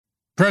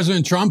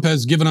President Trump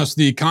has given us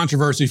the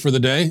controversy for the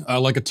day,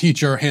 like a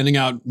teacher handing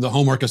out the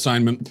homework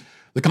assignment.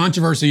 The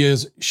controversy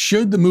is,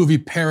 should the movie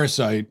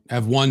Parasite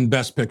have won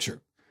Best Picture?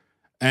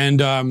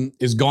 And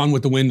is Gone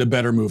with the Wind a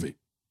better movie?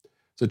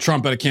 So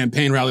Trump at a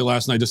campaign rally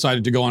last night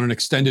decided to go on an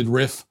extended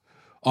riff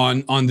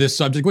on this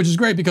subject, which is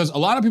great because a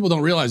lot of people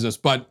don't realize this,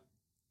 but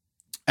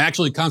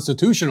actually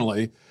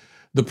constitutionally,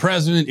 the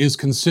president is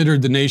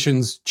considered the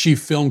nation's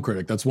chief film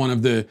critic. That's one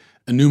of the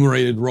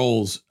enumerated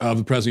roles of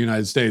the president of the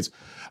United States.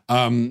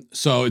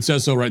 So it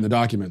says so right in the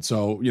document.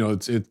 So, you know,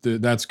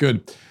 that's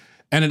good.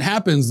 And it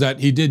happens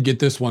that he did get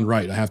this one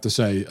right, I have to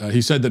say.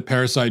 He said that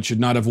Parasite should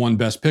not have won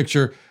Best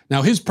Picture.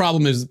 Now, his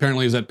problem is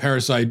apparently that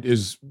Parasite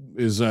is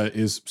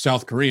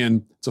South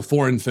Korean. It's a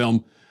foreign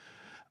film.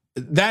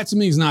 That to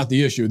me is not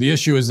the issue. The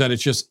issue is that it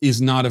just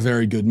is not a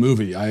very good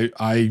movie.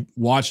 I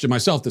watched it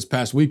myself this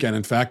past weekend.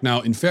 In fact, now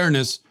in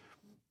fairness,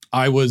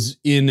 I was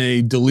in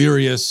a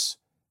delirious,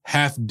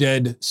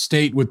 half-dead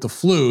state with the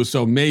flu,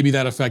 so maybe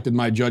that affected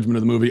my judgment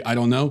of the movie. I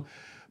don't know.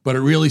 But it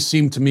really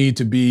seemed to me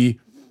to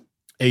be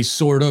a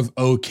sort of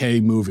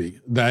okay movie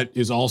that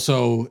is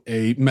also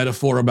a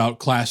metaphor about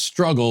class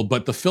struggle,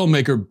 but the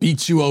filmmaker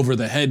beats you over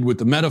the head with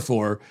the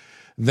metaphor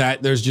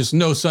that there's just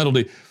no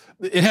subtlety.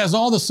 It has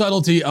all the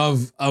subtlety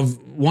of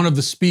one of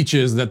the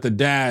speeches that the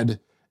dad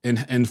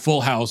in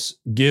Full House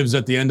gives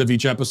at the end of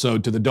each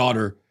episode to the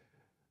daughter,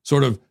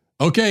 sort of,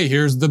 okay,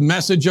 here's the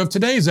message of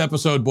today's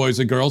episode, boys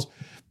and girls.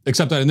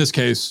 Except that in this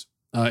case,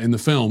 in the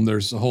film,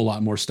 there's a whole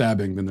lot more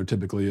stabbing than there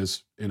typically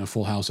is in a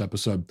Full House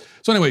episode.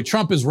 So anyway,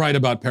 Trump is right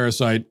about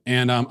Parasite,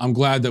 and I'm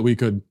glad that we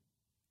could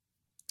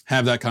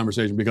have that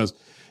conversation because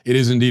it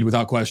is indeed,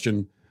 without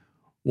question,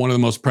 one of the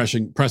most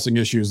pressing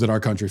issues that our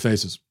country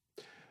faces.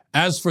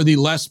 As for the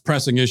less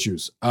pressing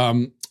issues,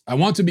 I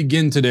want to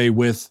begin today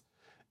with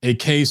a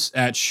case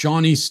at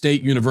Shawnee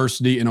State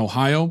University in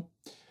Ohio.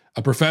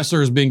 A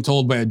professor is being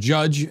told by a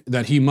judge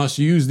that he must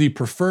use the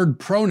preferred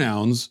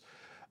pronouns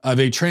of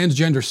a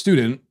transgender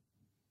student,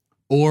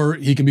 or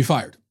he can be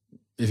fired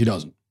if he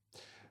doesn't.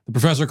 The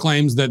professor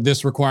claims that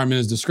this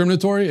requirement is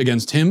discriminatory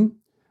against him.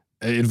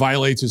 It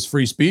violates his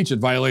free speech. It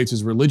violates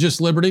his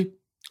religious liberty.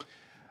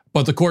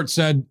 But the court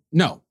said,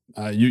 no,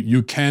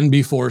 you can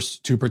be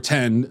forced to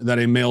pretend that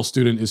a male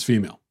student is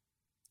female.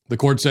 The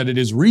court said it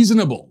is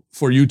reasonable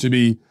for you to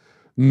be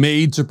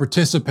made to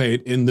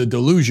participate in the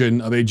delusion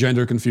of a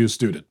gender-confused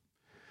student.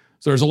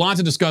 So there's a lot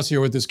to discuss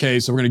here with this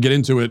case, so we're going to get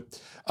into it.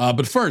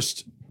 But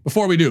first,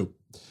 before we do,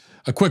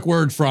 a quick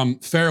word from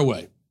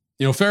Fairway.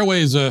 You know, Fairway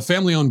is a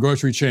family-owned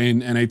grocery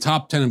chain and a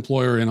top 10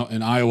 employer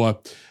in Iowa.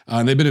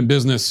 They've been in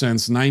business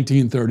since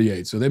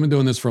 1938, so they've been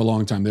doing this for a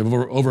long time. They have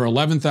over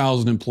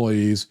 11,000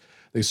 employees.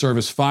 They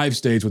service 5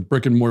 states with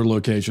brick-and-mortar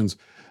locations.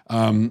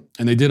 And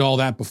they did all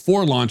that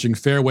before launching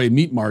Fairway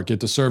Meat Market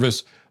to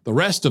service the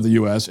rest of the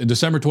U.S. In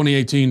December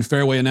 2018,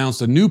 Fairway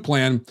announced a new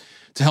plan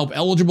to help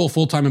eligible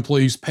full-time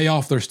employees pay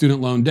off their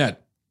student loan debt.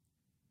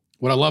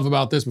 What I love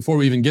about this, before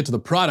we even get to the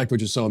product,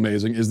 which is so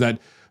amazing, is that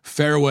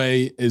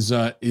Fairway is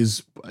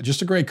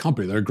just a great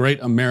company. They're a great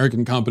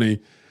American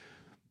company,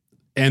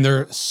 and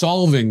they're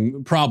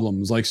solving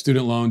problems like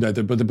student loan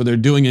debt, but they're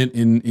doing it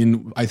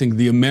in I think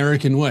the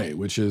American way,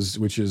 which is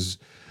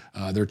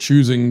they're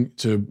choosing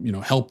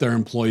to help their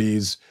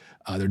employees.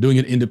 They're doing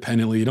it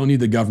independently. You don't need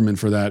the government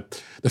for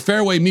that. The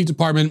Fairway Meat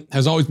Department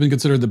has always been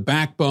considered the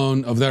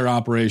backbone of their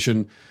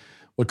operation.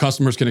 What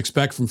customers can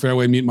expect from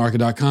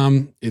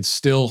FairwayMeatMarket.com, it's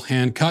still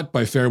hand-cut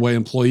by Fairway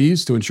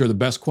employees to ensure the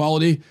best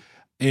quality,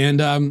 and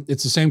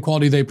it's the same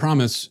quality they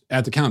promise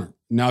at the counter,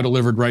 now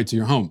delivered right to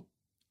your home.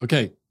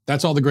 Okay,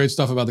 that's all the great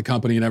stuff about the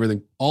company and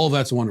everything. All of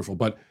that's wonderful,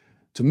 but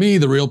to me,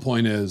 the real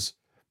point is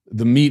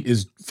the meat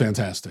is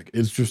fantastic.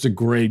 It's just a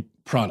great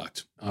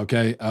product,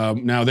 okay?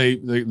 Now,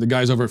 the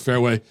guys over at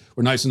Fairway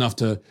were nice enough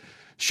to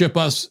ship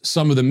us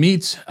some of the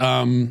meat,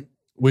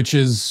 which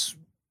is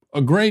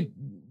a great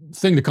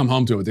thing to come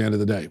home to at the end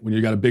of the day when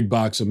you got a big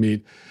box of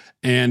meat.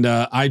 And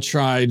I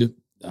tried,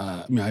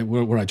 what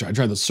did I try? I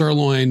tried the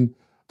sirloin,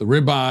 the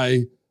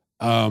ribeye,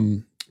 a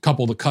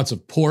couple of the cuts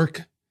of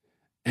pork,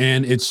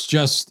 and it's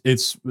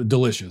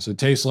delicious. It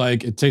tastes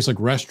like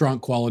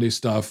restaurant quality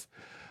stuff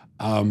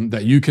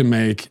that you can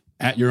make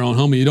at your own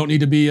home. And you don't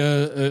need to be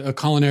a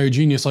culinary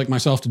genius like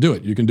myself to do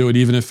it. You can do it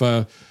even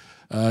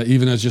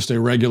as just a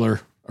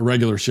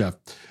regular chef.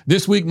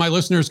 This week, my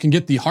listeners can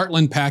get the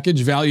Heartland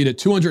package valued at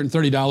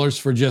 $230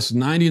 for just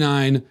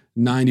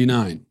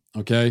 $99.99.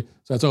 Okay,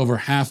 so that's over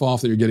half off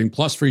that you're getting,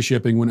 plus free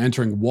shipping when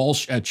entering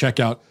Walsh at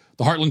checkout.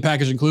 The Heartland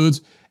package includes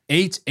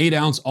 8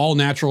 8-ounce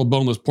all-natural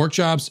boneless pork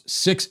chops,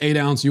 6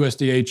 8-ounce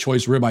USDA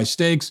choice ribeye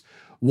steaks,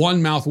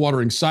 1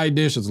 mouth-watering side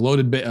dish that's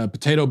loaded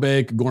potato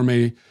bake,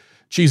 gourmet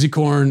cheesy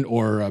corn,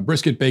 or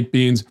brisket baked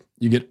beans.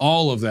 You get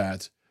all of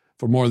that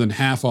for more than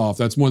half off.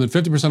 That's more than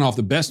 50% off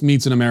the best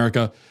meats in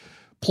America,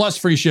 plus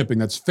free shipping.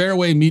 That's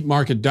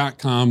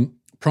fairwaymeatmarket.com,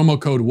 promo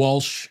code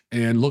Walsh,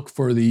 and look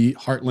for the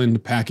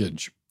Heartland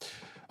package.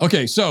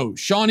 Okay, so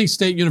Shawnee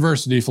State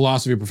University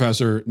philosophy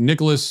professor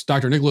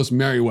Dr. Nicholas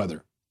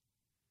Merriweather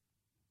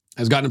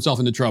has gotten himself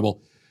into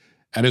trouble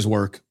at his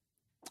work.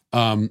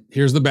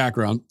 Here's the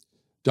background.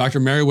 Dr.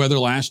 Merriweather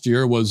last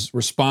year was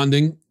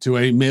responding to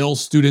a male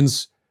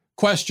student's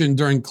question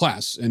during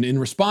class. And in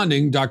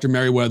responding, Dr.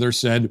 Merriweather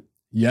said,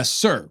 "Yes,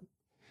 sir."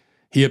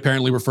 He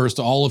apparently refers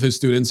to all of his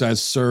students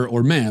as sir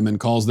or ma'am and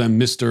calls them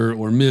Mr.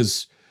 or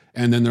Ms.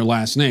 and then their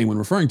last name when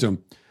referring to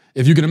him.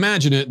 If you can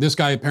imagine it, this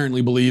guy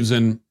apparently believes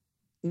in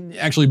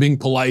actually being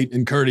polite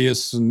and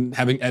courteous and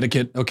having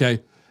etiquette.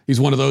 Okay. He's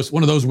one of those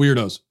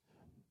weirdos.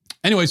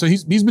 Anyway, so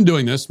he's been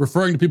doing this,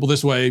 referring to people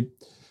this way,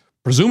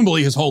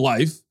 presumably his whole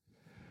life,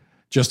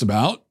 just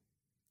about.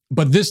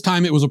 But this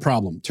time it was a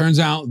problem. Turns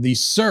out the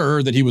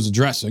sir that he was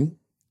addressing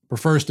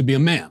prefers to be a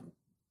man,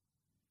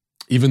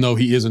 even though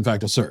he is in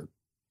fact a sir.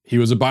 He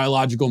was a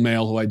biological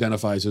male who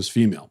identifies as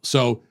female.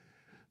 So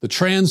the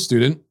trans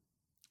student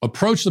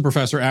approached the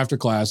professor after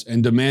class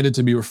and demanded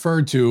to be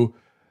referred to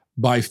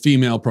by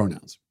female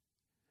pronouns.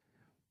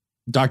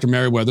 Dr.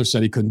 Merriweather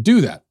said he couldn't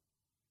do that.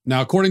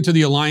 Now, according to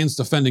the Alliance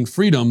Defending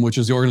Freedom, which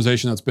is the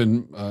organization that's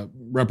been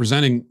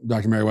representing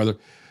Dr. Merriweather,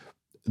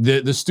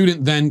 the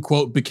student then,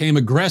 quote, became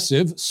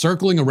aggressive,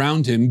 circling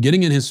around him,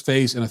 getting in his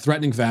face in a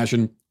threatening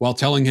fashion while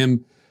telling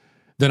him,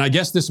 "Then I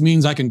guess this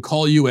means I can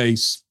call you a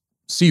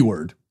C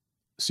word.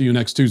 See you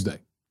next Tuesday."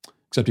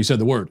 Except he said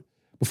the word.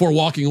 Before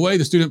walking away,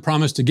 the student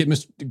promised to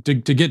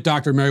get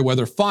Dr.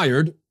 Merriweather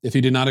fired if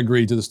he did not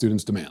agree to the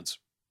student's demands.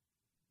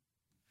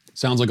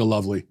 Sounds like a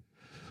lovely,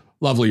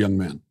 lovely young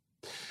man.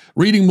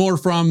 Reading more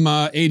from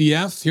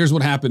ADF, here's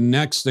what happened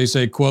next. They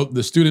say, quote,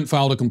 "The student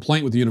filed a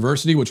complaint with the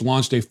university, which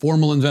launched a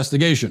formal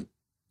investigation.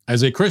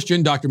 As a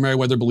Christian, Dr.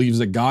 Merriweather believes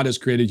that God has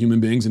created human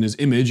beings in his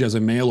image as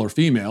a male or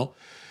female,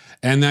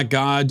 and that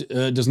God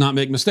does not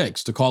make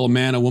mistakes. To call a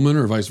man a woman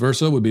or vice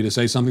versa would be to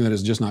say something that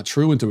is just not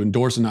true and to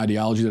endorse an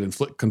ideology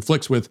that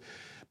conflicts with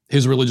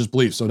his religious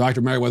beliefs. So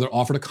Dr. Merriweather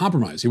offered a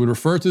compromise. He would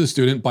refer to the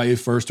student by a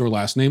first or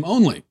last name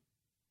only.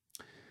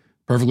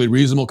 Perfectly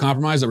reasonable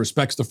compromise that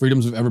respects the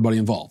freedoms of everybody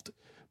involved.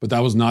 But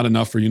that was not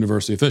enough for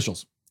university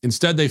officials.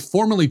 Instead, they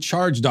formally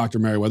charged Dr.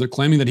 Merriweather,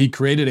 claiming that he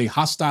created a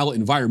hostile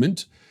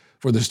environment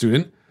for the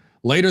student.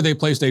 Later, they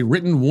placed a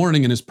written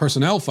warning in his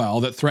personnel file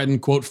that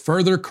threatened, quote,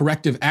 further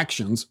corrective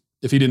actions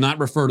if he did not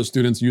refer to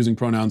students using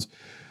pronouns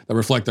that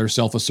reflect their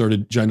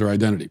self-asserted gender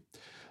identity.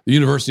 The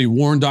university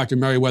warned Dr.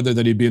 Merriweather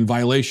that he'd be in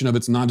violation of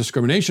its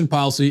non-discrimination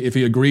policy if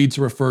he agreed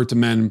to refer to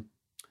men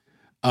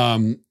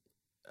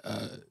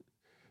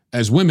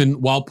as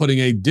women while putting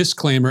a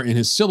disclaimer in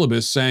his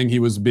syllabus saying he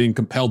was being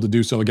compelled to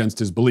do so against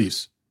his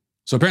beliefs.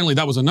 So apparently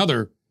that was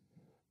another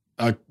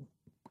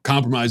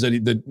compromise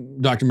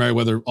that Dr.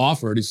 Merriweather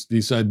offered.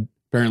 He said,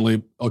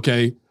 apparently,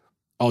 okay,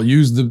 I'll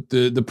use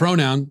the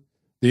pronoun,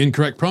 the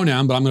incorrect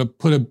pronoun, but I'm going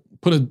to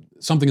put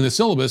something in the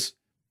syllabus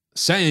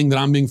saying that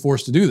I'm being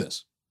forced to do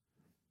this.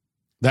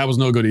 That was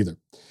no good either.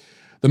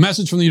 The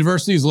message from the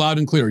university is loud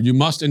and clear. You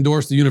must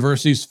endorse the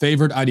university's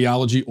favored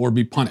ideology or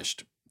be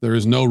punished. There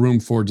is no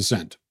room for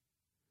dissent.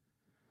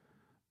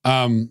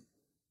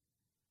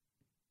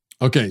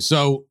 Okay,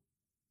 so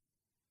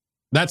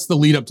that's the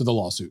lead up to the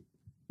lawsuit.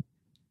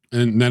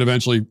 And then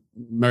eventually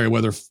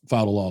Merriweather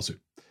filed a lawsuit.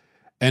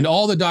 And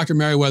all that Dr.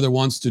 Merriweather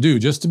wants to do,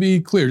 just to be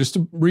clear, just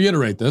to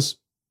reiterate this,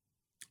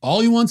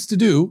 all he wants to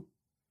do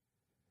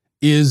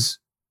is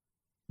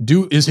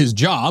his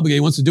job. He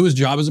wants to do his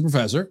job as a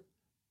professor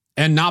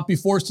and not be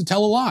forced to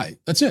tell a lie.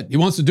 That's it. He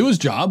wants to do his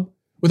job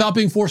without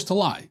being forced to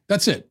lie.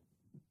 That's it.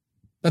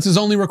 That's his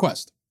only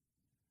request.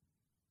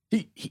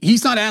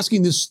 He's not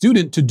asking this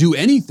student to do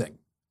anything.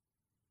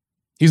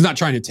 He's not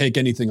trying to take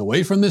anything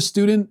away from this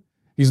student.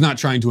 He's not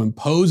trying to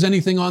impose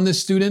anything on this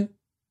student.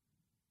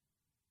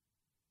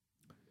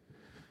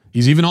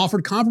 He's even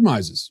offered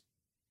compromises.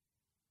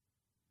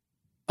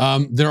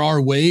 There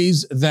are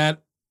ways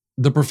that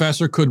the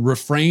professor could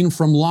refrain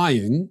from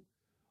lying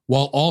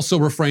while also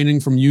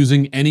refraining from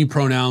using any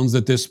pronouns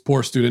that this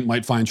poor student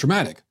might find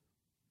traumatic.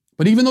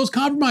 But even those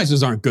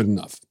compromises aren't good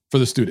enough for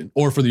the student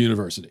or for the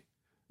university.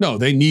 No,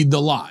 they need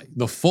the lie,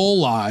 the full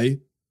lie,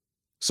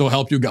 so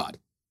help you God.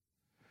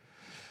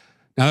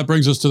 Now that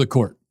brings us to the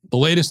court. The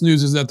latest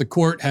news is that the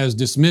court has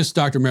dismissed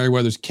Dr.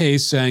 Merriweather's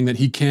case, saying that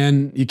he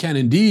can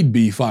indeed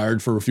be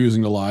fired for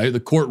refusing to lie. The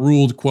court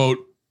ruled, quote,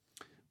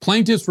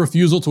 plaintiff's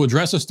refusal to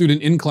address a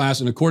student in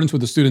class in accordance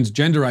with the student's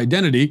gender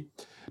identity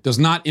does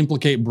not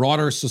implicate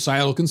broader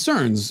societal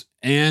concerns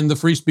and the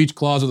free speech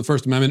clause of the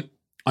First Amendment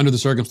under the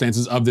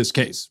circumstances of this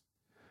case.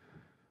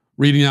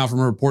 Reading now from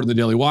a report in the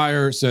Daily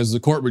Wire, says the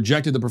court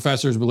rejected the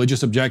professor's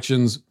religious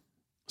objections,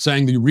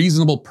 saying the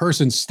reasonable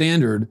person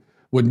standard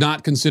would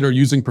not consider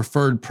using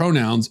preferred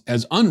pronouns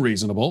as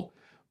unreasonable,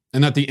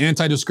 and that the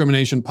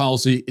anti-discrimination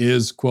policy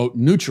is, quote,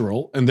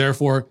 neutral and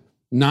therefore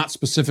not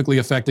specifically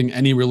affecting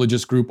any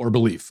religious group or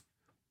belief.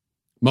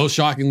 Most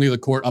shockingly, the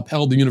court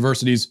upheld the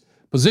university's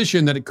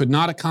position that it could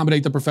not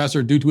accommodate the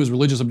professor due to his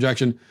religious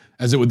objection,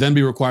 as it would then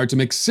be required to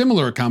make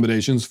similar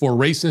accommodations for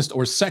racist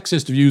or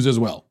sexist views as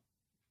well.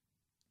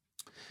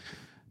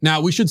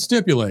 Now, we should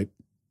stipulate,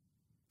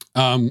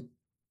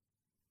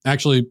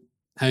 actually,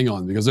 hang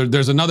on, because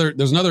there's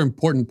another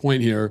important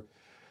point here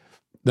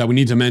that we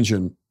need to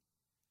mention.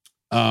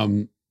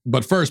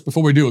 But first,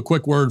 before we do, a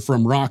quick word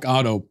from Rock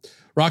Auto.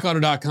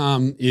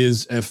 RockAuto.com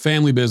is a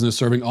family business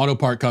serving auto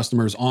part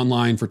customers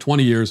online for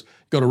 20 years.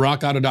 Go to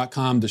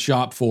RockAuto.com to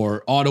shop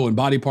for auto and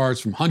body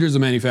parts from hundreds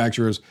of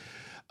manufacturers.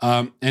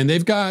 And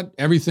they've got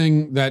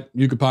everything that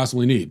you could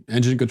possibly need.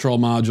 Engine control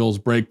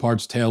modules, brake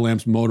parts, tail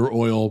lamps, motor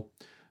oil,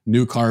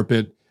 new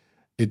carpet.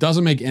 It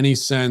doesn't make any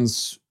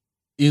sense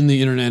in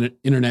the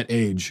internet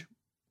age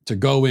to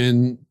go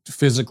in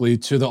physically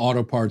to the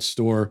auto parts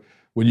store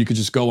when you could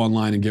just go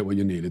online and get what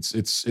you need.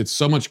 It's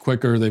so much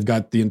quicker. They've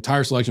got the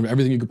entire selection of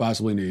everything you could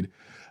possibly need.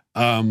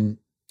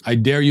 I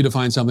dare you to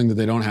find something that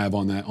they don't have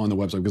on the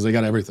website, because they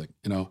got everything,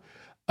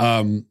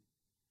 and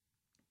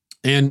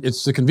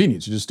it's the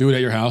convenience. You just do it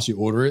at your house, you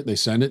order it, they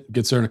send it,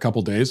 gets there in a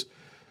couple days.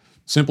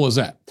 Simple as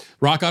that.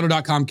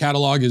 RockAuto.com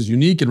catalog is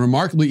unique and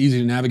remarkably easy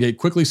to navigate.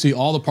 Quickly see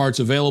all the parts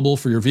available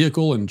for your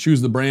vehicle and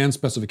choose the brand,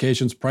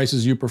 specifications,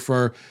 prices you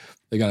prefer.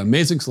 They got an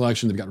amazing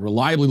selection. They've got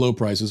reliably low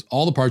prices,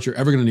 all the parts you're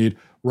ever going to need.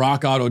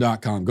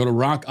 RockAuto.com. Go to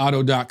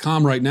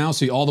RockAuto.com right now.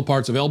 See all the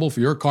parts available for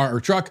your car or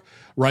truck.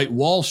 Write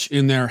Walsh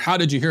in there. How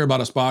did you hear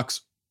about us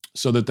box,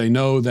 so that they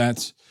know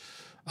that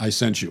I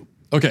sent you.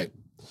 Okay,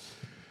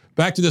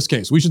 back to this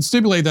case. We should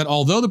stipulate that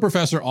although the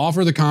professor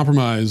offered the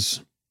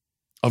compromise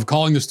of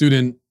calling the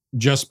student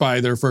just by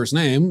their first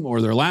name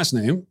or their last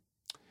name,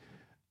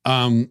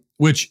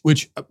 which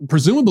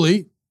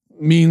presumably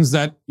means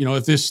that,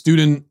 if this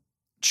student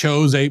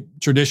chose a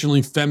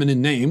traditionally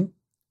feminine name,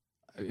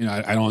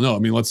 I don't know. I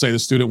mean, let's say the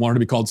student wanted to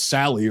be called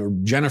Sally or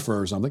Jennifer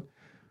or something.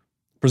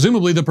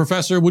 Presumably the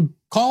professor would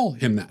call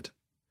him that.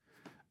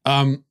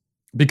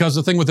 Because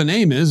the thing with a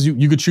name is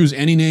you could choose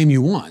any name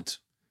you want.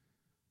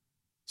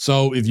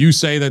 So if you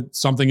say that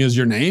something is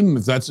your name,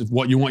 if that's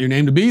what you want your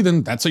name to be,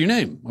 then that's your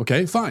name.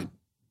 Okay, fine.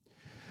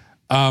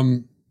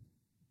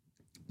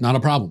 Not a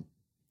problem.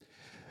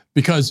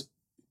 Because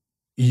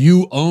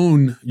you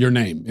own your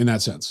name in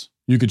that sense.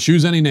 You could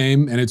choose any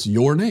name and it's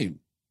your name.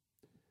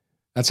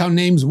 That's how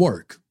names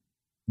work.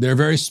 They're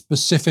very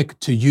specific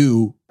to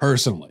you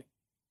personally.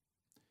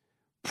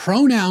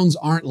 Pronouns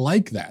aren't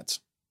like that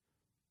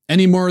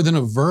any more than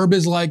a verb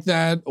is like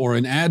that, or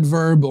an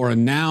adverb, or a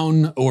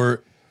noun,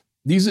 or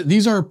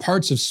these are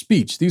parts of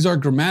speech. These are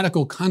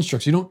grammatical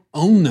constructs. You don't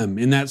own them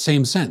in that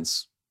same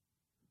sense.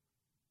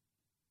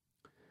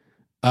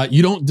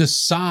 You don't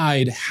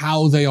decide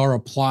how they are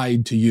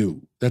applied to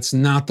you. That's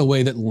not the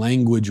way that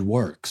language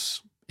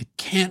works. It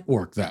can't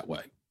work that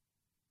way.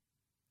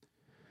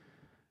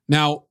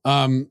 Now,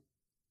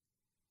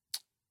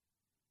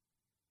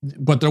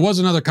 but there was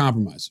another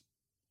compromise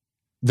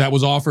that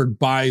was offered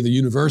by the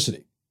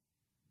university.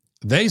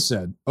 They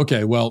said,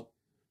 okay, well,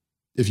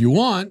 if you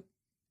want,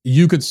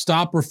 you could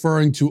stop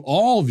referring to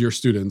all of your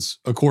students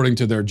according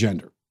to their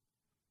gender.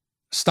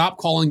 Stop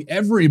calling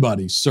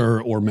everybody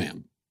sir or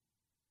ma'am.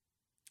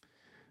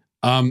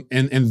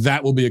 And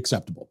that will be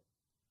acceptable.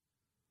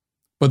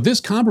 But this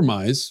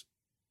compromise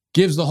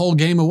gives the whole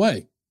game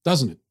away,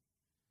 doesn't it?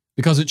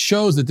 Because it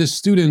shows that this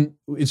student,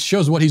 it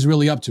shows what he's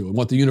really up to and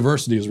what the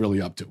university is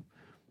really up to.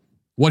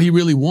 What he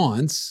really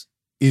wants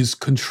is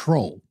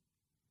control.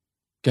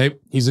 Okay?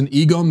 He's an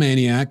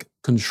egomaniac,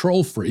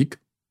 control freak,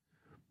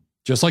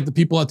 just like the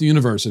people at the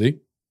university,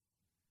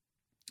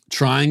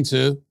 trying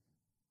to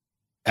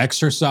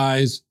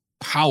exercise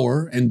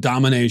power and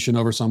domination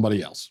over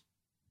somebody else.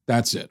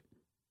 That's it.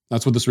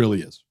 That's what this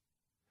really is.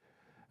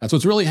 That's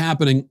what's really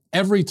happening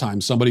every time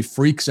somebody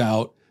freaks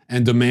out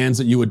and demands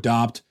that you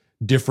adopt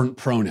different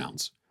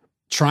pronouns,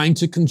 trying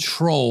to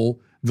control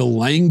the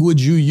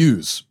language you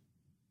use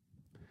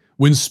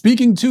when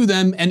speaking to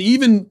them, and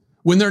even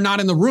when they're not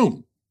in the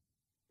room.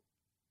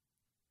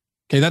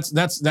 Okay,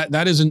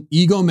 that is an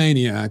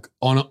egomaniac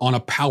on a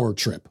power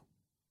trip.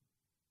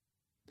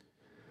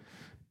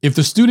 If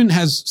the student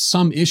has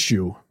some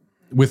issue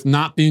with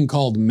not being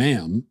called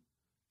ma'am,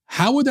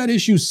 how would that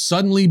issue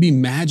suddenly be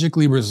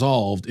magically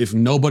resolved if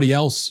nobody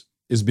else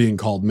is being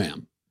called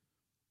ma'am?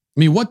 I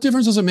mean, what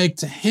difference does it make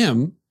to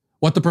him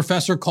what the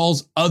professor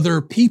calls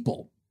other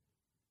people?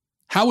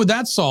 How would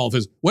that solve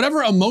his,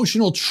 whatever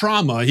emotional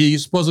trauma he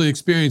supposedly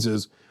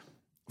experiences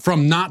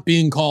from not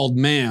being called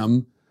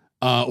ma'am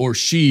or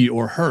she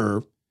or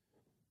her?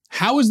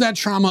 How is that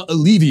trauma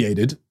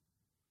alleviated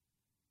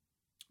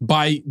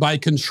by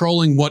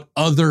controlling what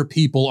other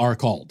people are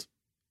called?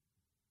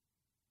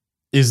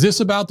 Is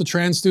this about the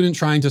trans student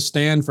trying to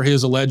stand for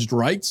his alleged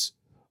rights,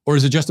 or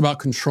is it just about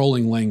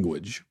controlling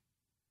language?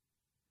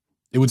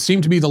 It would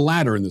seem to be the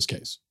latter in this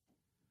case,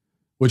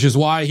 which is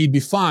why he'd be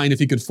fine if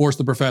he could force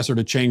the professor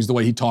to change the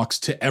way he talks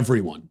to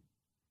everyone.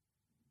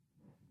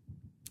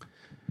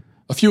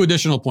 A few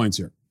additional points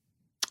here.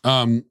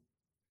 There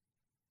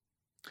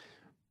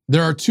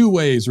are two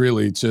ways,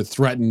 really, to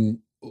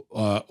threaten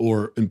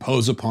or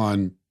impose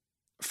upon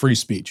free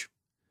speech.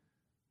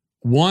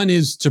 One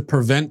is to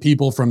prevent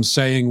people from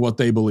saying what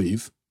they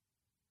believe.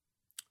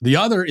 The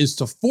other is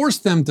to force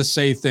them to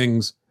say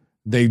things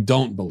they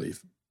don't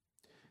believe.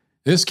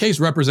 This case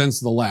represents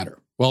the latter.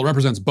 Well, it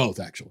represents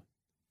both, actually,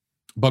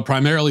 but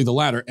primarily the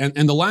latter.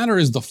 And the latter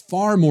is the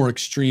far more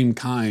extreme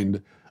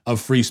kind of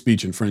free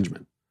speech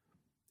infringement.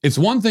 It's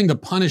one thing to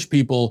punish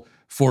people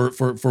for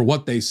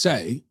what they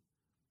say,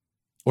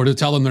 or to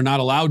tell them they're not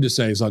allowed to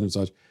say such and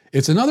such.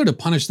 It's another to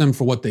punish them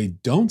for what they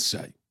don't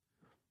say,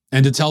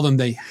 and to tell them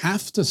they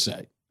have to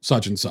say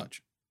such and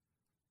such.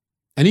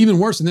 And even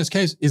worse in this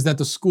case is that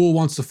the school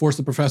wants to force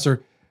the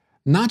professor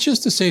not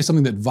just to say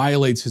something that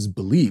violates his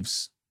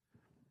beliefs,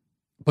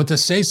 but to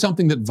say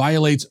something that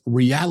violates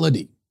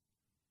reality.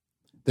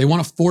 They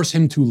want to force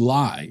him to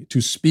lie, to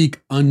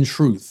speak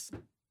untruth,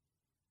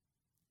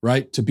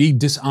 right? To be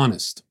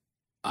dishonest.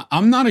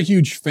 I'm not a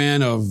huge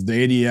fan of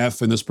the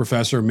ADF and this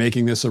professor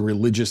making this a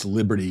religious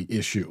liberty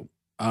issue.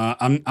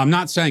 I'm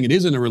not saying it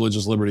isn't a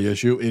religious liberty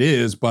issue. It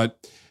is,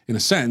 but in a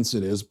sense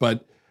it is.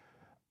 But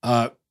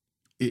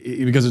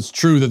because it's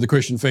true that the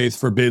Christian faith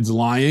forbids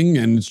lying,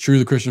 and it's true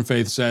the Christian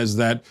faith says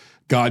that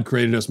God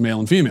created us male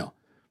and female.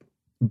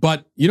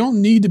 But you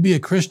don't need to be a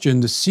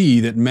Christian to see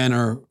that men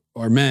are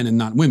men and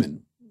not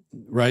women,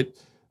 right?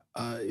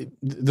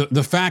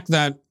 The fact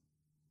that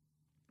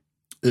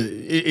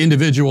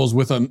individuals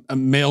with a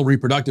male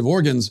reproductive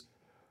organs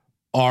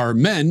are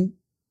men,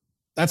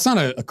 that's not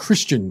a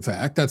Christian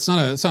fact. It's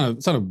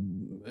not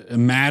a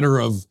matter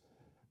of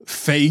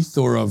faith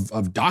or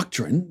of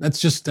doctrine.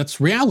 That's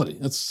reality.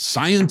 That's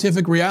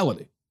scientific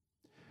reality.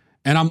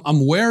 And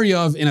I'm wary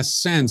of, in a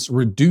sense,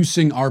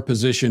 reducing our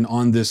position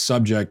on this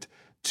subject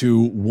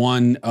to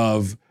one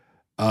of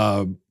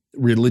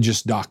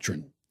religious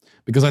doctrine.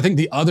 Because I think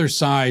the other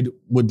side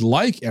would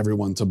like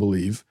everyone to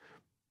believe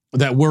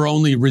that we're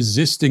only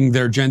resisting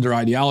their gender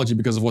ideology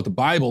because of what the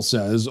Bible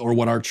says or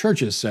what our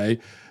churches say.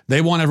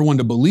 They want everyone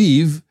to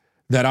believe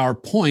that our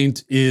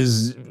point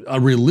is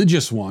a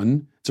religious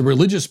one. It's a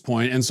religious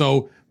point. And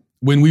so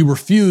when we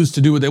refuse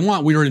to do what they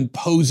want, we are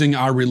imposing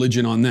our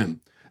religion on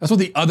them. That's what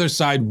the other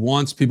side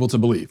wants people to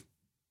believe.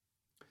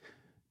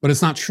 But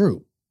it's not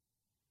true,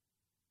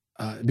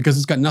 because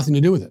it's got nothing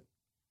to do with it.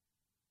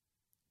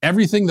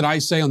 Everything that I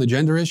say on the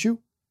gender issue,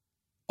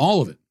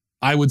 all of it,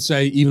 I would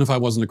say even if I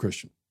wasn't a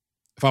Christian.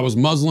 If I was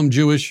Muslim,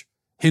 Jewish,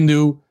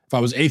 Hindu, if I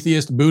was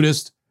atheist,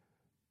 Buddhist,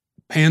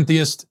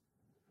 pantheist,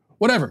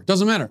 whatever,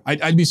 doesn't matter.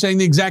 I'd be saying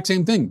the exact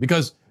same thing,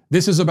 because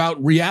this is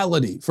about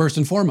reality, first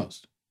and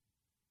foremost.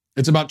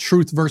 It's about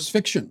truth versus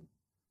fiction.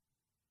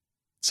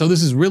 So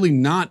this is really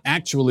not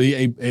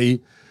actually a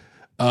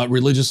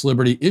religious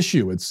liberty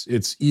issue.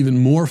 It's even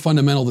more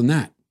fundamental than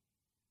that.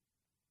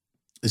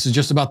 This is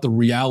just about the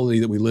reality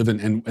that we live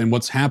in. And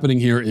what's happening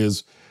here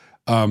is,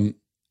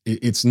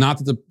 it's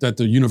not that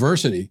the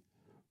university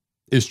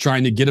is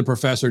trying to get a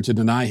professor to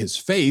deny his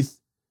faith.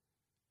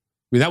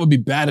 I mean, that would be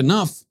bad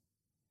enough.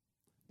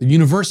 The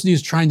university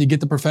is trying to get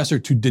the professor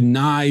to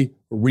deny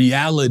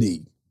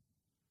reality.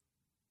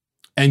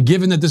 And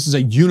given that this is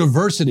a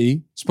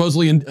university,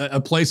 supposedly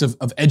a place of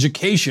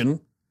education,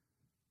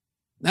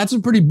 that's a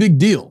pretty big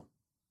deal.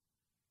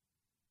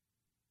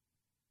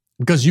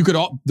 Because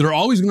there are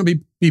always going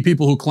to be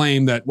people who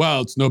claim that,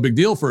 well, it's no big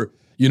deal for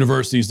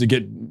universities to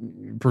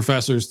get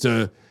professors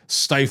to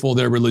stifle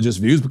their religious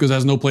views because it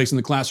has no place in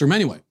the classroom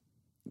anyway.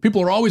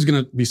 People are always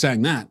going to be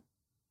saying that.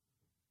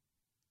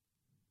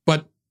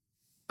 But,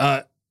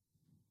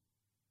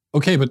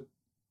 okay, but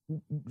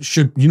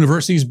should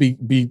universities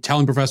be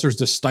telling professors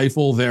to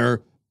stifle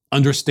their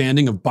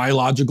understanding of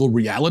biological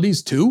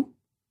realities too?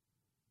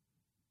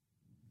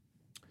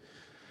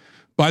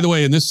 By the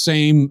way, in this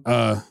same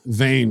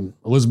vein,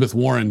 Elizabeth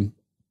Warren,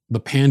 the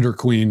pander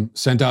queen,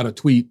 sent out a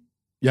tweet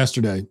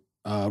yesterday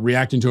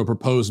reacting to a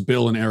proposed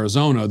bill in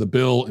Arizona. The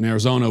bill in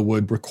Arizona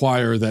would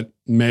require that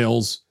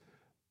males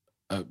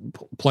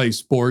play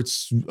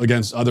sports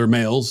against other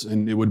males,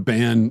 and it would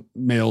ban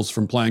males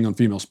from playing on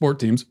female sport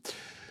teams.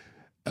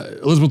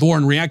 Elizabeth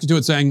Warren reacted to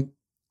it saying,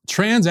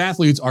 "Trans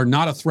athletes are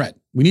not a threat.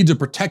 We need to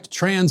protect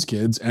trans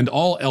kids and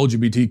all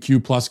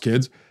LGBTQ plus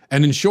kids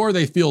and ensure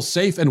they feel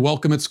safe and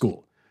welcome at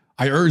school.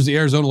 I urge the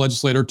Arizona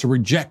legislator to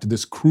reject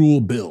this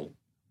cruel bill."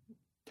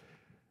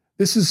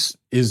 This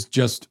is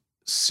just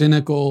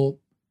cynical,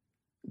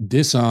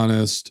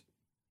 dishonest,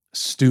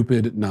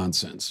 stupid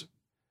nonsense.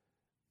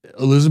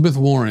 Elizabeth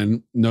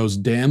Warren knows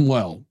damn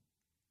well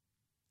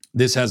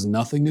this has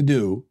nothing to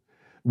do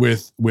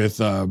with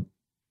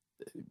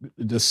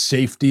the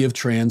safety of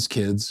trans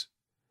kids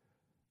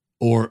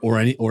or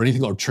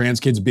anything, or trans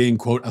kids being,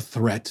 quote, a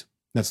threat.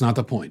 That's not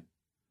the point.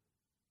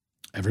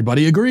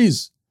 Everybody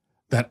agrees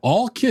that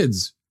all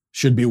kids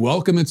should be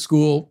welcome at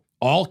school.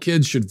 All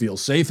kids should feel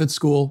safe at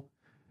school.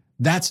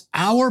 That's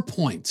our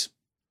point.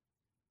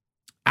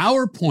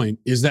 Our point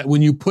is that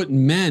when you put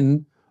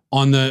boys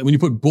on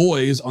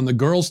the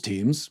girls'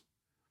 teams,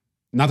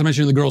 not to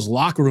mention the girls'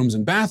 locker rooms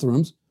and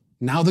bathrooms,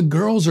 now the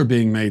girls are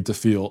being made to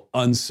feel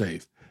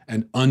unsafe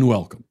and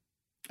unwelcome,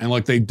 and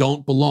like they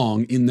don't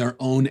belong in their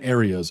own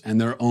areas and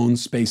their own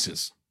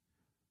spaces.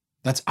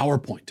 That's our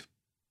point.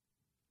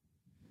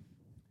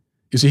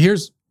 You see,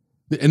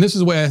 and this is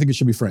the way I think it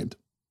should be framed.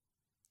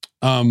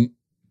 When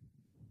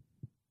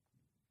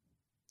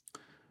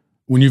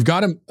we've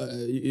got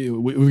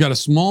a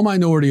small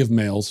minority of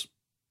males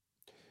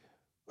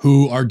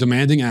who are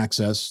demanding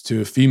access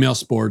to female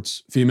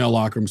sports, female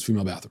locker rooms,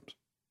 female bathrooms.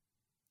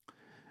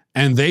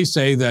 And they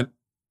say that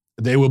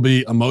they will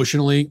be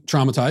emotionally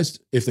traumatized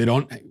if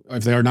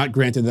they are not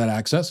granted that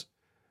access.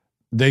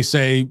 They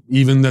say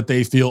even that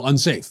they feel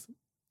unsafe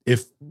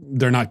if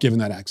they're not given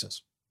that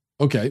access.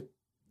 Okay.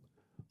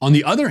 On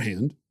the other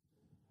hand,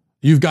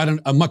 you've got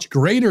a much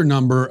greater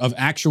number of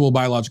actual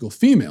biological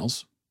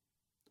females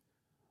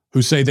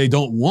who say they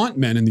don't want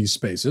men in these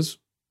spaces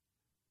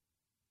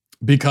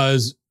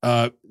because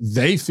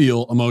they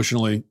feel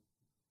emotionally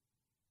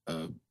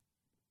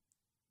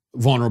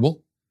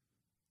vulnerable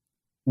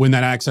when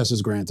that access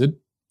is granted.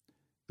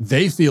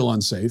 They feel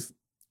unsafe,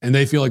 and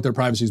they feel like their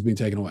privacy is being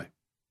taken away.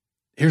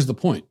 Here's the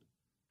point.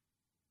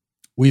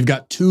 We've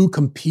got two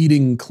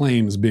competing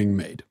claims being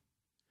made.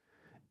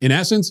 In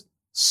essence,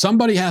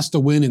 somebody has to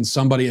win and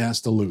somebody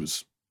has to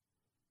lose.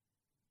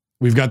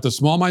 We've got the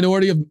small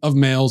minority of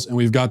males and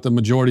we've got the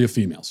majority of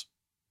females.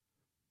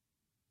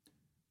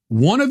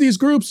 One of these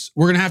groups,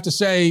 we're going to have to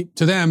say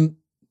to them,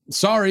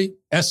 sorry,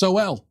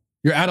 SOL,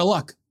 you're out of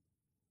luck.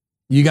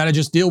 You got to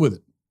just deal with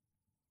it.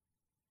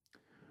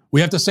 We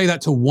have to say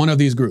that to one of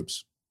these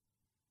groups.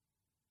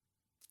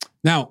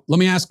 Now, let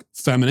me ask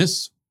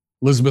feminists,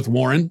 Elizabeth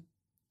Warren,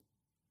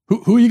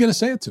 who are you going to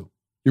say it to?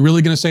 You're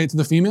really going to say it to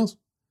the females?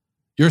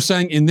 You're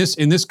saying in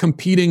this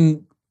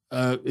competing,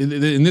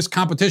 in this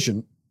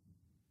competition,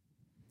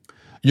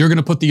 you're going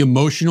to put the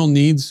emotional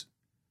needs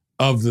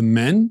of the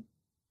men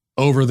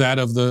over that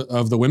of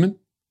the women?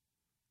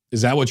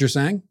 Is that what you're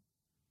saying?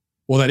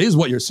 Well, that is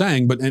what you're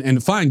saying, but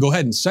and fine, go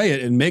ahead and say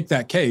it and make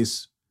that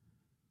case.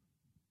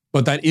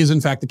 But that is in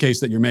fact the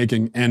case that you're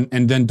making, and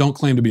then don't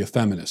claim to be a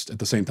feminist at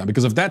the same time.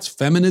 Because if that's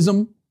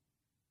feminism,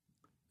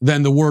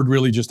 then the word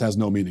really just has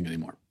no meaning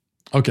anymore.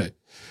 Okay.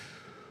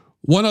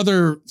 One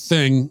other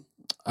thing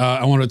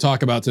I want to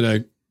talk about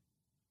today,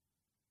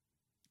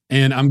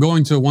 and I'm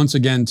going to once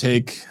again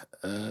take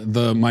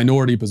the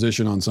minority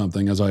position on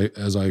something, as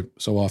I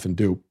so often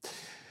do.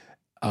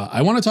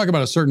 I want to talk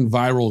about a certain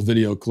viral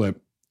video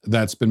clip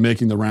that's been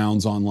making the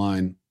rounds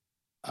online.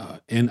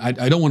 And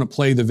I don't want to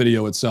play the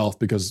video itself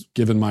because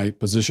given my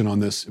position on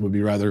this, it would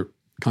be rather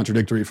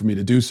contradictory for me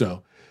to do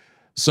so.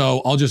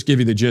 So I'll just give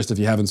you the gist if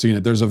you haven't seen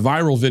it. There's a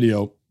viral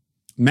video,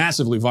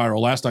 massively viral.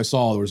 Last I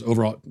saw, there was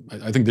overall,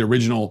 I think the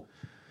original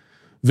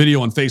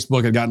video on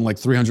Facebook had gotten like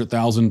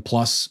 300,000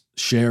 plus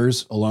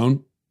shares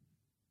alone,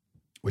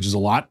 which is a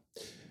lot.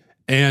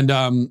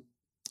 And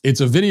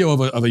it's a video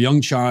of a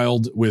young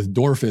child with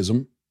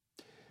dwarfism,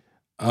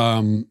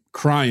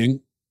 crying,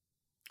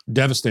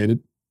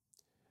 devastated,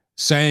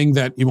 saying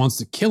that he wants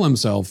to kill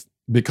himself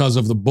because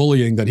of the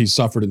bullying that he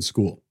suffered in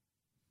school.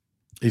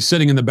 He's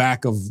sitting in the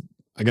back of,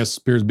 I guess,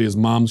 appears to be his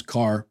mom's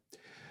car,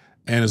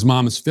 and his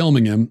mom is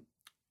filming him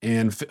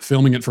and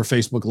filming it for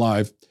Facebook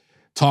Live,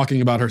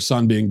 talking about her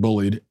son being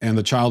bullied. And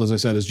the child, as I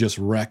said, is just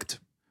wrecked,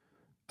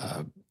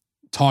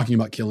 talking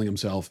about killing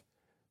himself.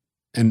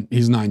 And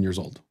he's 9 years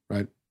old,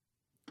 right?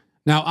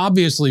 Now,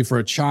 obviously, for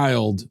a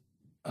child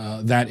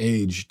that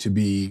age to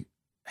be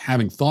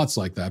having thoughts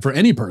like that, for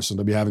any person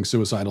to be having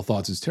suicidal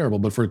thoughts is terrible.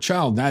 But for a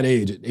child that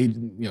age,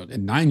 at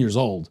 9 years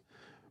old,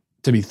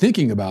 to be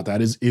thinking about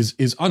that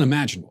is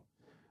unimaginable.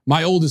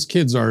 My oldest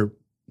kids are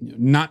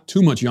not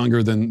too much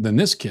younger than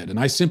this kid, and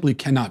I simply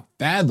cannot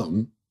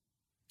fathom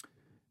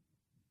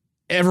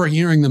ever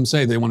hearing them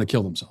say they want to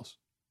kill themselves.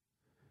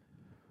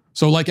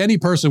 So like any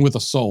person with a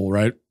soul,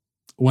 right?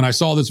 When I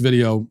saw this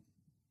video,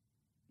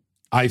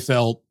 I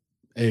felt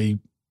a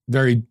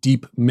very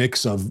deep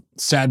mix of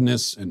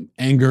sadness and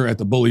anger at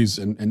the bullies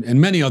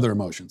and many other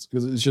emotions,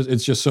 because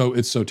it's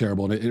so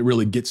terrible, and it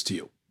really gets to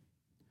you.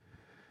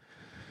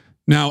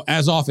 Now,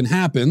 as often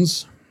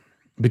happens,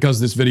 because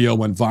this video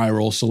went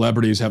viral,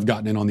 celebrities have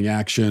gotten in on the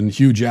action.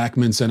 Hugh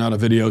Jackman sent out a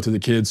video to the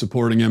kid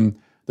supporting him.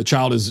 The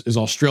child is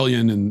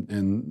Australian,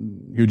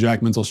 and Hugh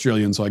Jackman's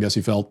Australian, so I guess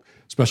he felt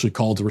especially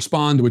called to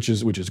respond, which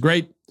is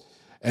great.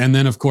 And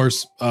then, of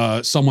course,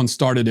 someone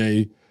started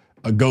a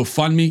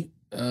GoFundMe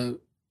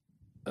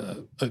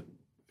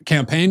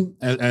campaign,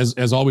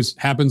 as always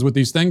happens with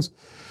these things.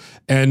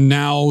 And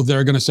now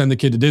they're going to send the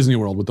kid to Disney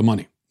World with the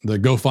money. The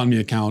GoFundMe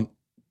account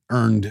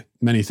earned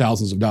many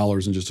thousands of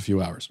dollars in just a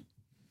few hours.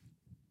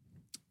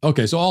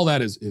 Okay, so all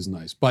that is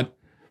nice. But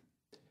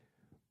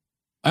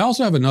I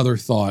also have another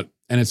thought,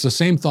 and it's the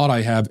same thought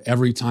I have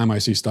every time I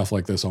see stuff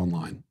like this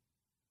online.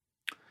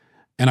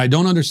 And I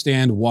don't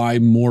understand why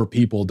more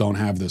people don't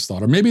have this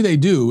thought. Or maybe they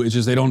do, it's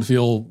just they don't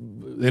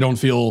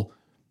feel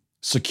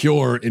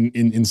secure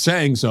in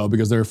saying so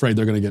because they're afraid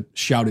they're going to get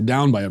shouted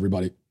down by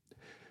everybody.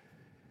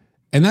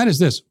 And that is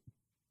this.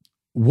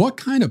 What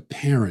kind of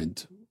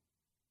parent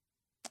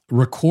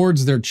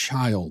records their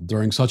child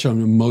during such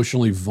an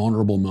emotionally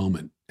vulnerable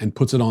moment and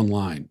puts it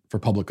online for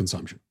public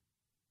consumption?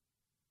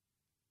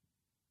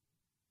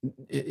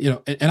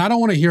 And I don't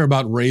want to hear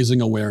about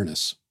raising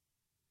awareness.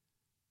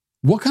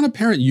 What kind of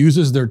parent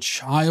uses their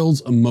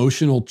child's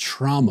emotional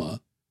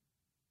trauma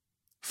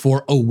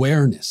for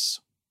awareness?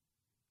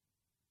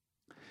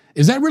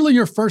 Is that really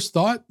your first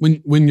thought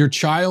when your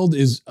child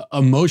is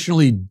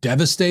emotionally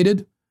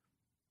devastated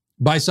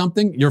by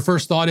something? Your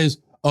first thought is,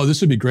 oh,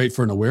 this would be great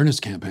for an awareness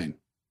campaign.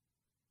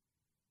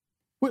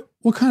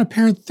 What kind of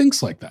parent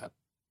thinks like that?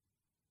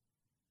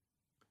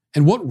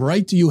 And what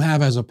right do you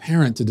have as a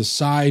parent to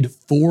decide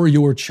for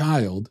your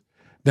child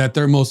that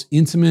their most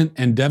intimate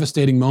and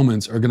devastating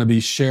moments are going to be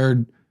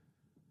shared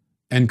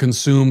and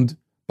consumed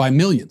by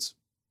millions?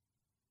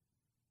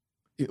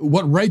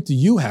 What right do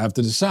you have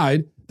to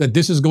decide that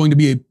this is going to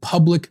be a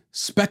public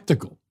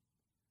spectacle?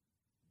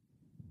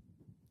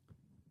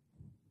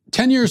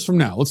 10 years from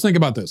now, let's think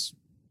about this.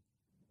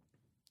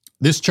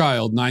 This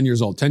child, 9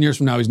 years old, 10 years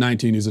from now, he's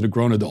 19, he's a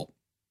grown adult.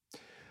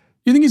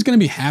 You think he's going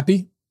to be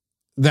happy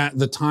that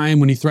the time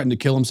when he threatened to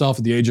kill himself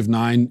at the age of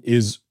 9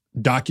 is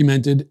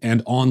documented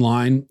and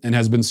online and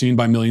has been seen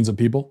by millions of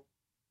people?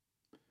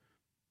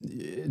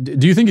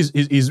 Do you think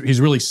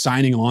he's really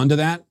signing on to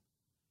that?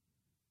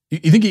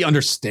 You think he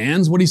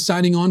understands what he's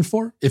signing on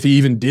for, if he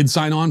even did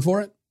sign on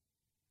for it?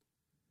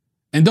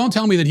 And don't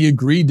tell me that he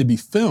agreed to be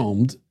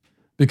filmed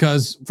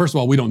because, first of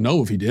all, we don't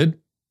know if he did.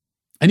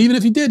 And even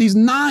if he did, he's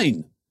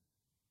 9.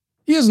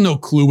 He has no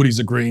clue what he's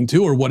agreeing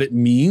to or what it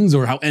means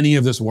or how any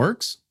of this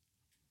works.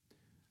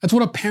 That's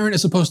what a parent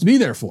is supposed to be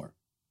there for.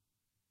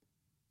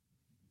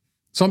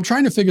 So I'm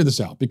trying to figure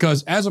this out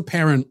because as a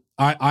parent,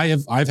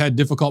 I've had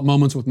difficult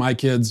moments with my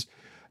kids.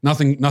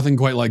 Nothing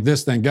quite like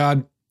this, thank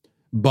God.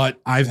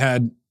 But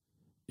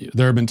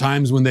there have been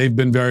times when they've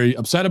been very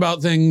upset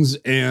about things,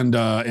 and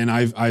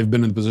I've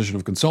been in the position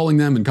of consoling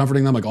them and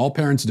comforting them like all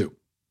parents do.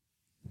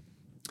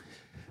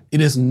 It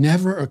has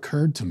never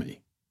occurred to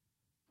me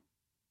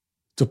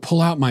to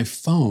pull out my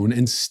phone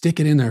and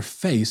stick it in their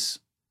face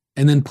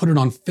and then put it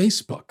on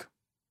Facebook.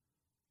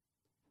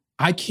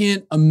 I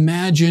can't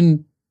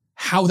imagine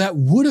how that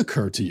would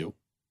occur to you.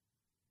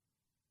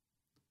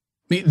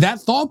 I mean, that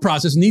thought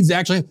process needs to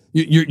actually,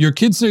 your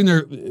kid's sitting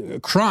there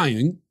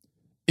crying,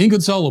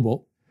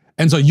 inconsolable,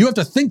 and so you have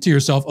to think to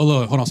yourself,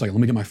 oh, hold on a second,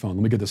 let me get my phone,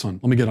 let me get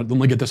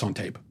this on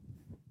tape.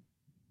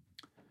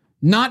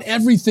 Not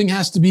everything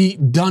has to be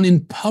done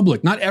in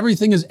public. Not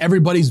everything is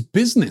everybody's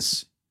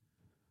business.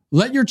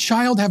 Let your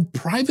child have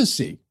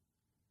privacy.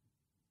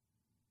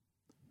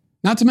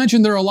 Not to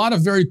mention, there are a lot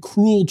of very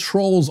cruel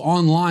trolls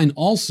online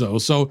also,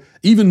 so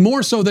even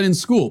more so than in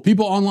school.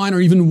 People online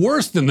are even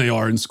worse than they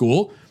are in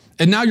school,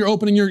 and now you're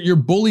opening your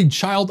bullied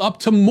child up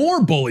to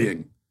more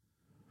bullying.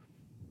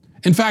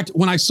 In fact,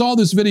 when I saw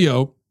this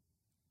video,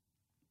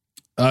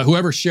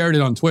 whoever shared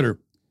it on Twitter,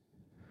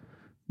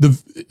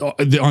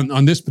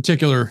 on this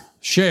particular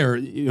share,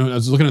 I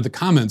was looking at the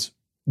comments,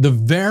 the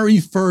very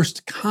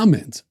first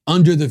comment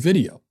under the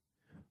video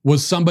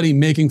was somebody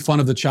making fun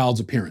of the child's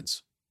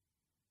appearance.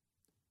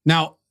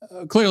 Now,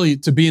 clearly,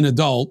 to be an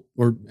adult,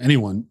 or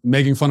anyone,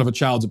 making fun of a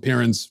child's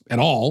appearance at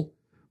all,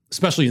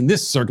 especially in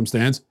this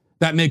circumstance,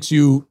 that makes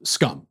you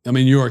scum. I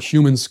mean, you're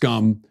human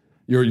scum.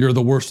 You're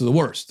the worst of the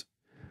worst.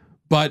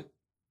 But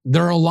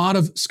there are a lot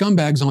of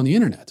scumbags on the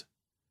internet.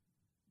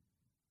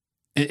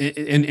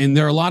 And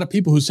there are a lot of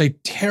people who say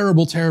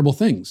terrible, terrible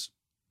things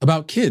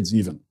about kids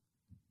even.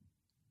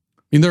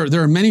 I mean,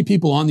 there are many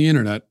people on the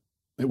internet,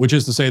 which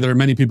is to say there are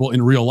many people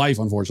in real life,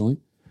 unfortunately,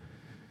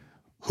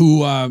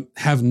 who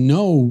have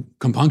no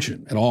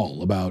compunction at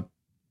all about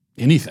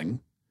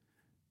anything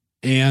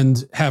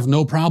and have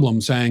no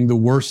problem saying the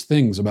worst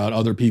things about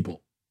other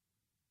people.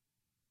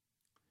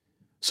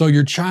 So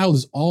your child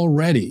has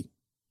already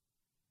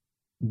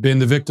been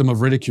the victim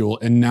of ridicule,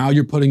 and now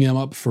you're putting him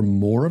up for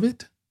more of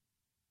it?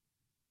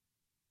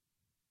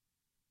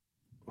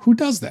 Who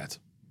does that?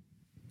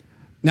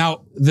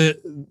 Now,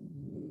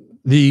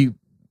 the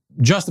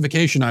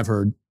justification I've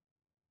heard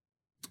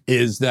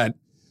is that,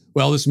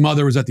 well, this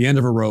mother was at the end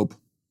of her rope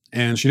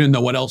and she didn't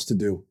know what else to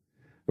do.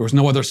 There was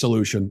no other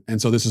solution,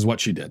 and so this is what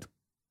she did.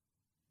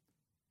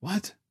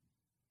 What?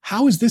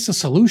 How is this a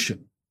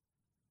solution?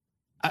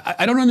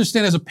 I don't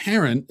understand as a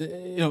parent.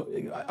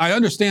 I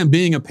understand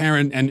being a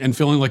parent and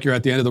feeling like you're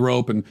at the end of the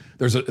rope and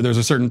there's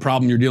a certain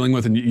problem you're dealing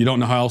with and you don't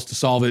know how else to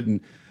solve it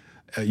and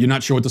you're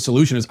not sure what the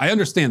solution is. I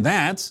understand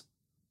that.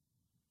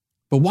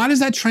 But why does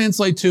that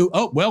translate to,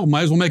 oh, well,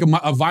 might as well make a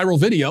viral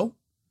video.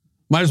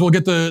 Might as well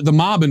get the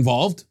mob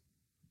involved.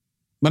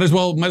 Might as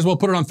well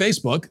put it on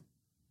Facebook.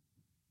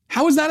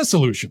 How is that a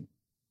solution?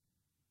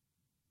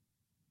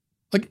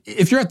 Like,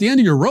 if you're at the end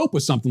of your rope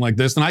with something like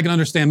this, then I can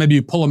understand maybe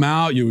you pull them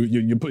out,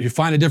 you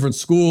find a different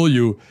school,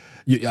 you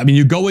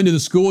go into the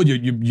school,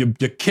 you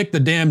kick the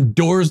damn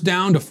doors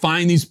down to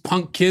find these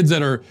punk kids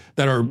that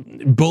are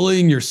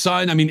bullying your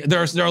son. I mean, there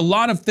are a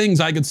lot of things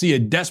I could see a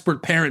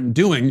desperate parent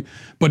doing,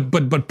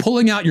 but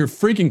pulling out your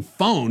freaking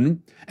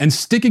phone and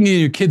sticking it in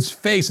your kid's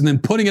face and then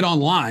putting it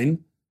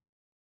online,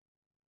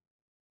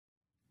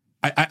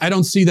 I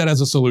don't see that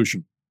as a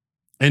solution.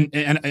 And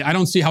I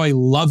don't see how a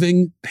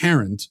loving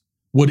parent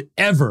would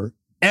ever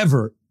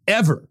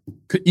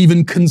could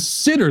even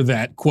consider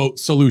that, quote,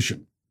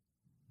 solution.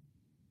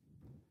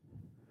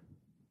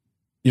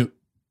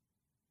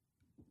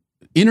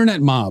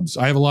 Internet mobs,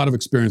 I have a lot of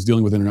experience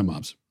dealing with internet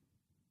mobs.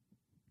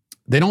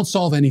 They don't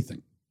solve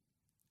anything,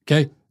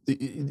 okay?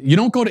 You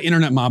don't go to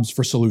internet mobs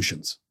for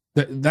solutions.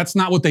 That's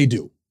not what they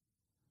do.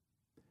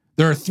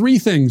 There are 3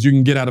 things you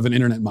can get out of an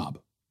internet mob: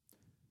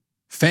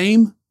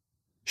 fame,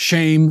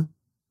 shame,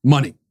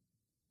 money.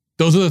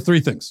 Those are the three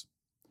things.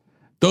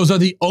 Those are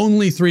the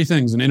only three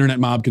things an internet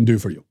mob can do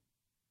for you.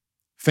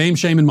 Fame,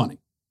 shame, and money.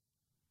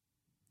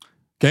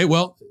 Okay,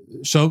 well,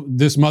 so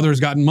this mother has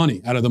gotten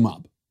money out of the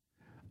mob.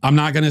 I'm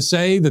not going to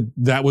say that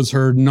that was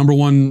her number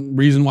one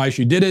reason why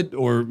she did it,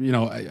 or,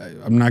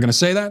 I'm not going to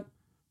say that.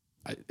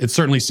 It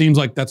certainly seems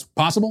like that's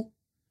possible.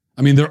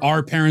 I mean, there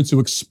are parents who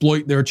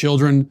exploit their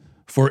children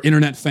for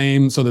internet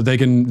fame so that they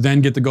can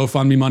then get the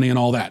GoFundMe money and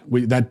all that.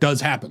 That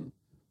does happen.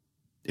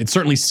 It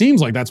certainly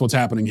seems like that's what's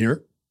happening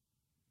here.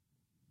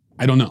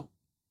 I don't know.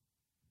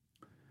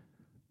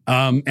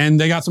 And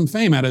they got some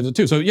fame out of it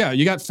too. So yeah,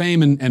 you got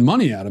fame and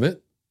money out of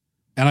it.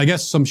 And I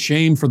guess some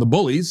shame for the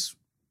bullies.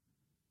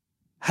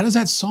 How does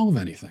that solve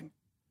anything?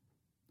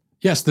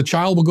 Yes, the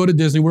child will go to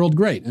Disney World,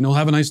 great, and he'll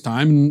have a nice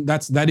time, and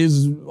that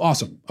is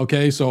awesome.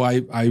 Okay, so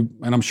and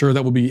I'm sure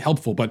that will be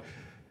helpful, but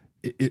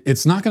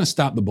it's not going to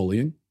stop the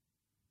bullying.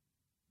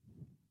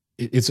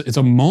 It's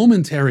a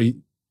momentary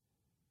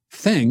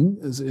thing.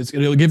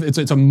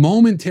 It's a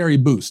momentary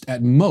boost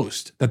at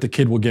most that the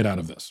kid will get out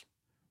of this.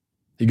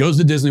 He goes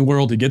to Disney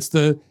World.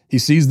 He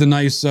sees the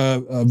nice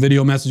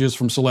video messages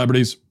from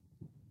celebrities.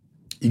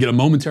 You get a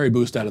momentary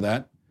boost out of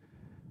that.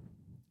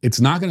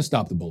 It's not going to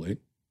stop the bullying.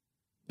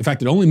 In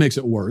fact, it only makes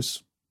it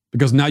worse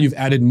because now you've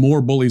added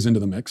more bullies into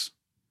the mix.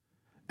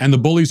 And the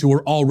bullies who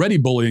were already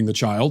bullying the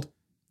child,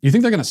 you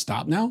think they're going to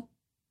stop now?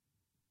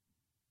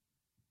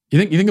 You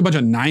think a bunch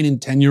of 9 and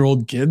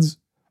 10-year-old kids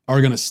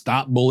are going to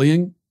stop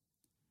bullying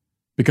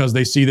because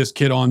they see this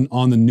kid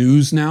on the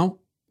news now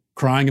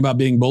crying about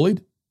being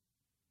bullied?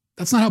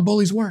 That's not how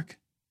bullies work.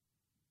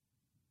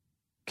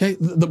 Okay,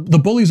 the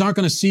bullies aren't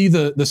going to see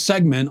the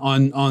segment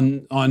on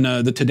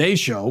the Today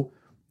Show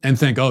and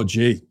think, oh,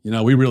 gee,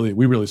 we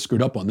really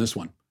screwed up on this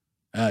one.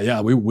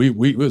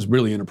 It was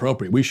really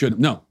inappropriate. We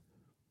shouldn't. No,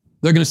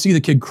 they're going to see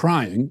the kid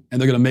crying and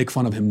they're going to make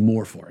fun of him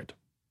more for it,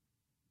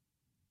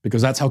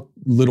 because that's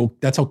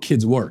how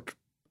kids work,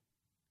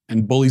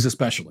 and bullies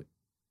especially.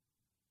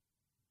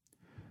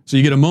 So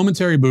you get a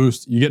momentary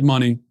boost, you get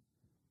money,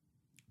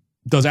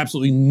 does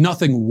absolutely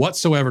nothing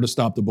whatsoever to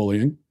stop the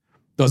bullying,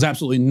 does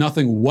absolutely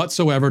nothing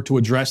whatsoever to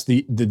address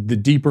the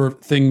deeper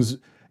things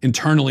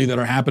internally that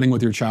are happening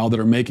with your child that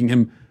are making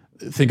him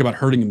think about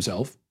hurting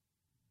himself.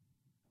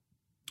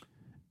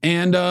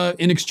 And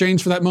in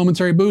exchange for that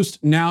momentary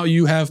boost, now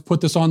you have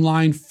put this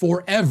online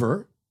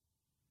forever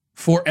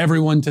for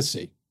everyone to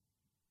see.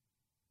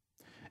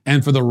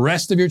 And for the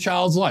rest of your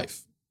child's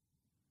life,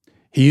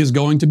 he is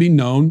going to be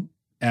known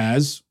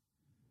as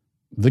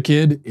the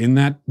kid in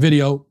that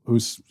video who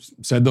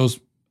said those,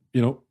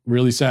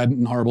 really sad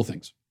and horrible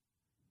things.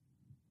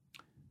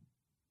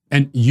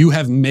 And you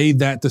have made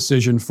that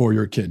decision for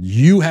your kid.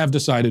 You have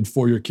decided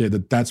for your kid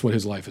that that's what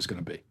his life is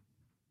going to be.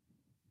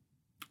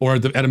 Or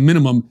at a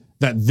minimum,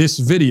 that this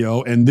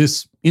video and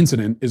this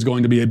incident is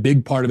going to be a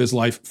big part of his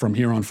life from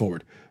here on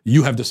forward.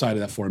 You have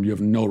decided that for him. You have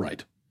no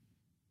right.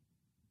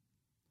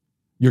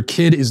 Your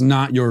kid is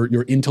not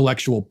your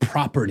intellectual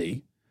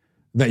property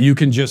that you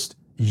can just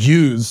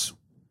use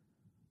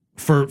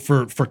for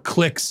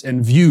clicks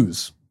and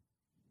views.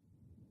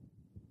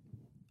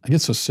 I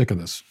get so sick of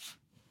this.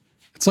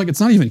 It's like,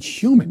 it's not even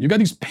human. You got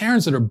these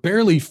parents that are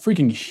barely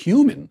freaking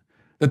human,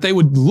 that they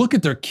would look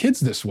at their kids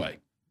this way.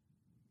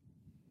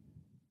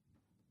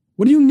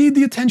 What do you need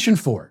the attention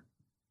for?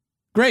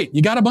 Great,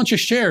 you got a bunch of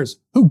shares.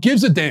 Who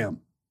gives a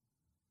damn?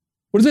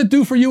 What does that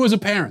do for you as a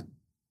parent?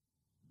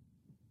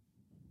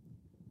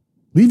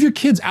 Leave your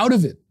kids out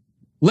of it.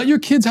 Let your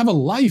kids have a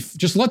life.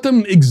 Just let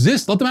them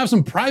exist. Let them have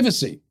some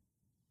privacy.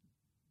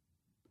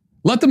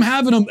 Let them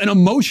have an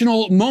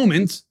emotional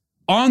moment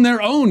on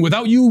their own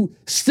without you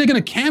sticking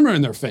a camera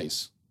in their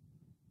face.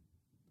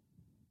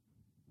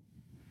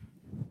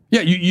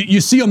 Yeah,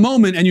 you see a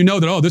moment and you know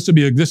that, this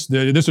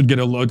would get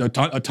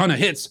a ton of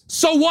hits.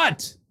 So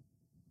what?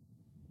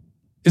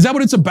 Is that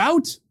what it's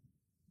about?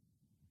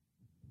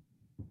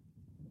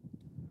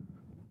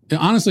 And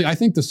honestly, I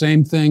think the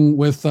same thing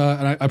with,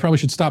 and I probably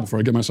should stop before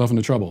I get myself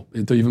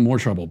into even more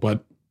trouble,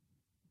 but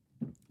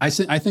I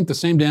think the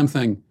same damn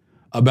thing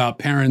about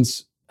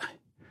parents.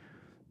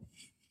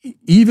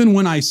 Even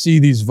when I see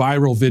these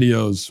viral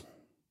videos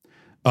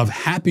of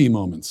happy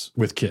moments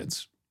with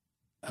kids,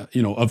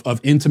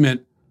 of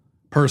intimate,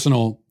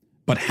 personal,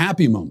 but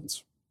happy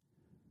moments,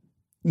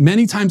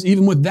 many times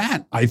even with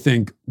that, I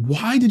think,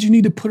 why did you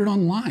need to put it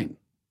online?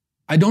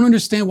 I don't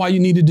understand why you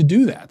needed to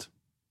do that.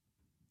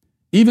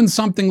 Even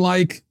something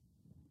like,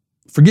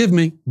 forgive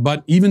me,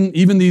 but even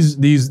these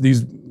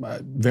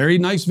very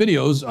nice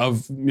videos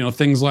of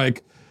things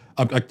like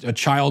a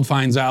child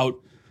finds out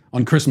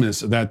on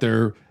Christmas that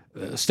their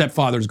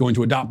stepfather is going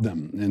to adopt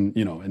them,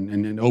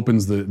 and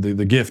opens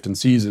the gift and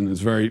sees and is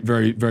very,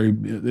 very, very,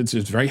 it's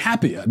very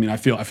happy. I mean, I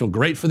feel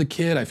great for the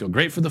kid. I feel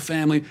great for the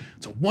family.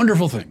 It's a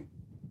wonderful thing.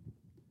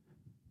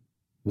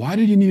 Why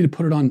did you need to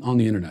put it on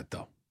the internet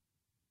though?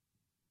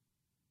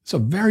 It's a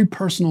very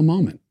personal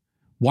moment.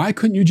 Why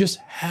couldn't you just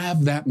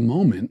have that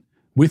moment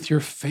with your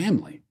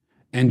family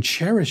and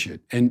cherish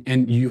it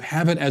and you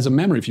have it as a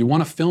memory? If you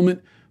want to film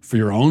it for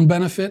your own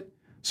benefit,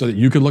 so that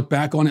you could look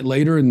back on it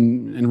later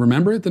and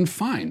remember it, then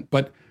fine.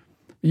 But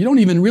you don't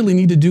even really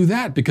need to do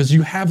that because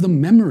you have the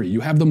memory,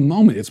 you have the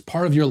moment. It's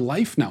part of your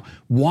life now.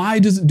 Why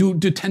do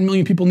 10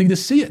 million people need to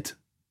see it?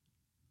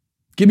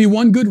 Give me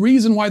one good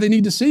reason why they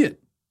need to see it.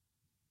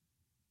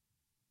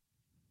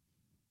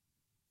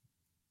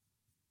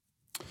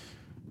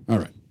 All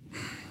right.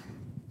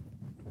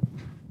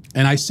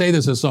 And I say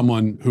this as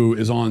someone who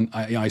is on.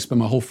 I spend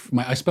my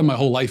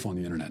whole life on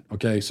the internet.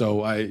 Okay,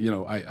 so I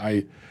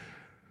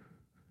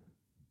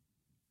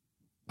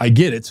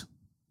get it.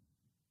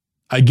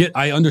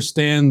 I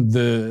understand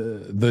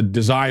the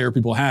desire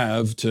people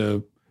have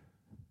to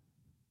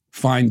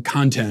find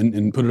content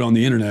and put it on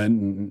the internet,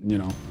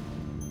 and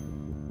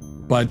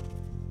but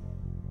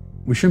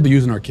we shouldn't be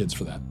using our kids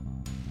for that.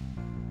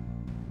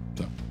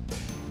 So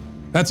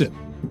that's it.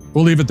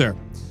 We'll leave it there.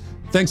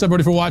 Thanks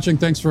everybody for watching.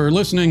 Thanks for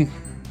listening.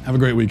 Have a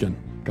great weekend.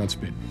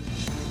 Godspeed.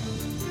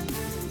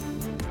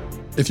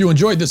 If you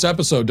enjoyed this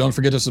episode, don't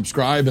forget to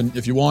subscribe. And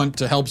if you want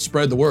to help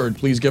spread the word,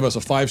 please give us a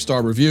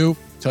 5-star review.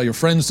 Tell your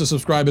friends to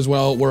subscribe as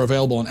well. We're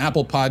available on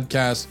Apple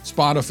Podcasts,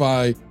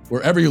 Spotify,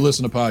 wherever you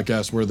listen to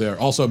podcasts, we're there.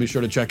 Also, be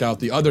sure to check out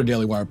the other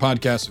Daily Wire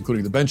podcasts,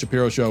 including The Ben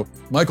Shapiro Show,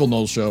 Michael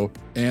Knowles Show,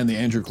 and The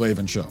Andrew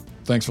Klavan Show.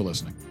 Thanks for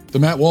listening. The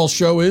Matt Walsh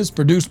Show is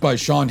produced by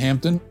Sean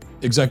Hampton,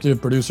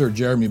 executive producer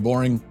Jeremy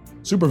Boring,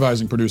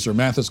 supervising producer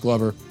Mathis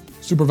Glover,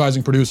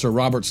 supervising producer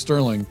Robert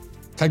Sterling,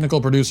 technical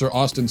producer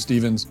Austin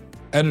Stevens,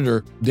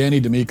 editor Danny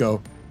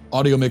D'Amico,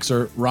 audio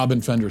mixer Robin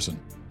Fenderson.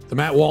 The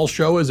Matt Walsh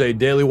Show is a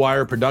Daily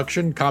Wire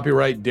production,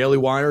 copyright Daily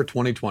Wire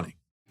 2020.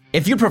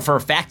 If you prefer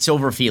facts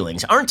over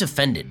feelings, aren't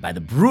offended by the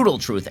brutal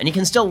truth, and you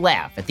can still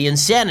laugh at the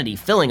insanity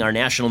filling our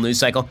national news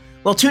cycle,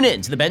 well, tune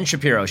in to The Ben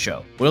Shapiro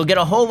Show. We'll get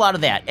a whole lot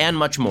of that and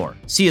much more.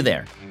 See you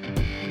there.